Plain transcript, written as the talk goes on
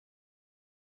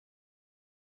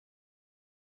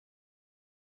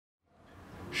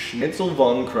Schnitzel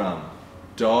von Krumm.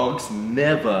 Dogs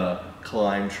never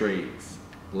climb trees.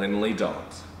 Lynley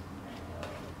Dodd.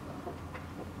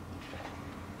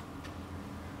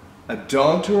 A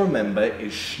dog to remember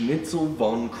is Schnitzel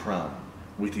von Krumm,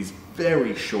 with his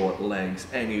very short legs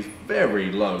and his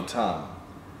very low tongue.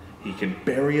 He can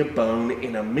bury a bone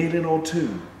in a minute or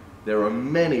two. There are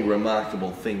many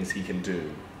remarkable things he can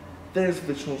do. There's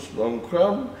Schnitzel von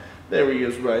Krumm. There he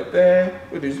is right there,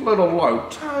 with his little low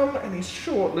tongue and his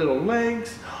short little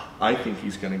legs. I think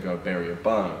he's going to go bury a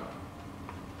bone.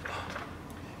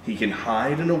 He can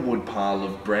hide in a woodpile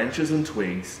of branches and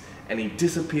twigs, and he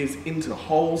disappears into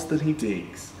holes that he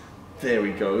digs. There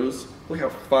he goes. Look how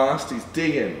fast he's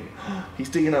digging. He's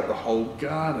digging up the whole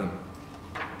garden.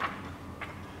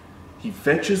 He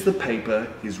fetches the paper,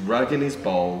 his rug and his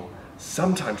bowl.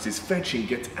 Sometimes his fetching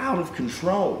gets out of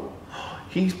control.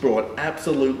 He's brought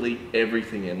absolutely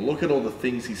everything in. Look at all the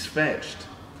things he's fetched.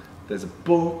 There's a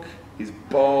book, his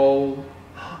bowl,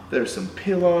 there's some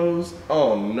pillows.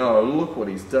 Oh no, look what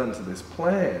he's done to this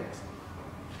plant.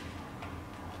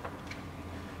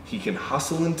 He can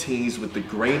hustle and tease with the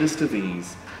greatest of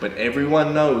ease, but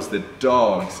everyone knows that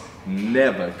dogs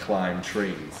never climb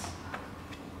trees.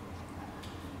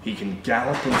 He can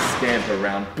gallop and scamper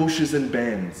around bushes and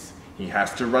bends. He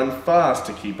has to run fast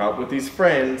to keep up with his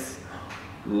friends.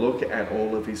 Look at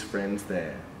all of his friends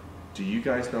there. Do you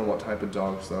guys know what type of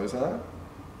dogs those are?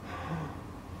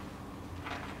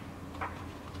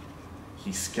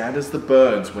 He scatters the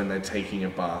birds when they're taking a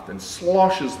bath and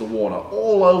sloshes the water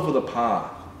all over the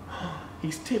path.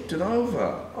 He's tipped it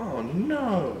over. Oh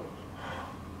no.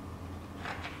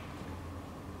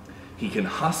 He can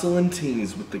hustle and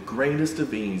tease with the greatest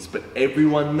of ease, but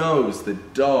everyone knows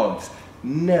that dogs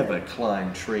never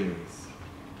climb trees.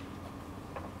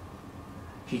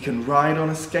 He can ride on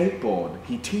a skateboard.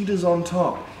 He teeters on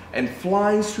top and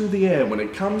flies through the air when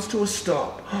it comes to a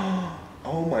stop.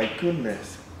 Oh my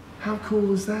goodness. How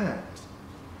cool is that?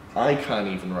 I can't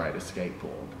even ride a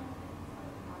skateboard.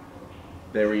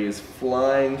 There he is,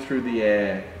 flying through the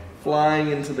air,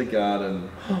 flying into the garden.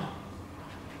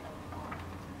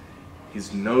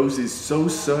 His nose is so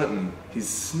certain, his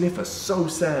sniffer so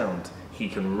sound, he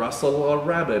can rustle a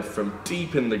rabbit from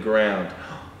deep in the ground.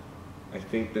 I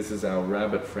think this is our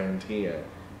rabbit friend here.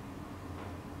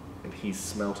 And he's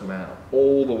smelt him out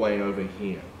all the way over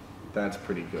here. That's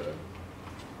pretty good.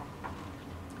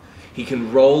 He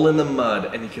can roll in the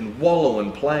mud and he can wallow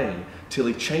and play till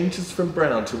he changes from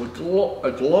brown to a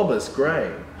globus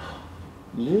grey.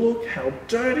 Look how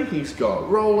dirty he's got,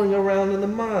 rolling around in the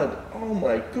mud. Oh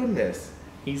my goodness.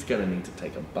 He's gonna need to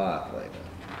take a bath later.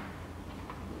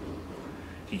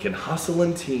 He can hustle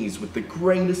and tease with the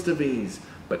greatest of ease,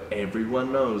 but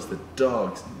everyone knows that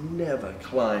dogs never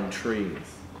climb trees.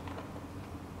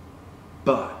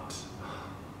 But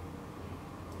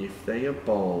if they are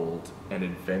bold and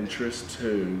adventurous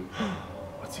too,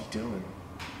 what's he doing?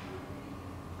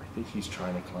 I think he's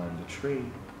trying to climb the tree.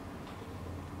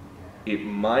 It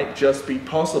might just be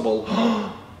possible.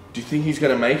 Do you think he's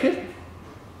going to make it?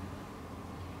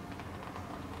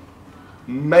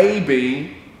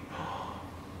 Maybe.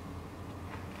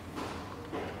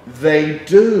 They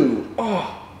do.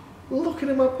 Oh, look at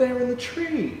him up there in the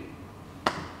tree.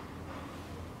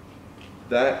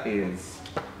 That is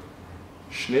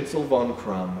Schnitzel von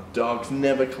Krumm. Dogs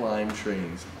never climb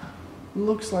trees.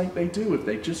 Looks like they do if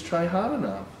they just try hard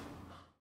enough.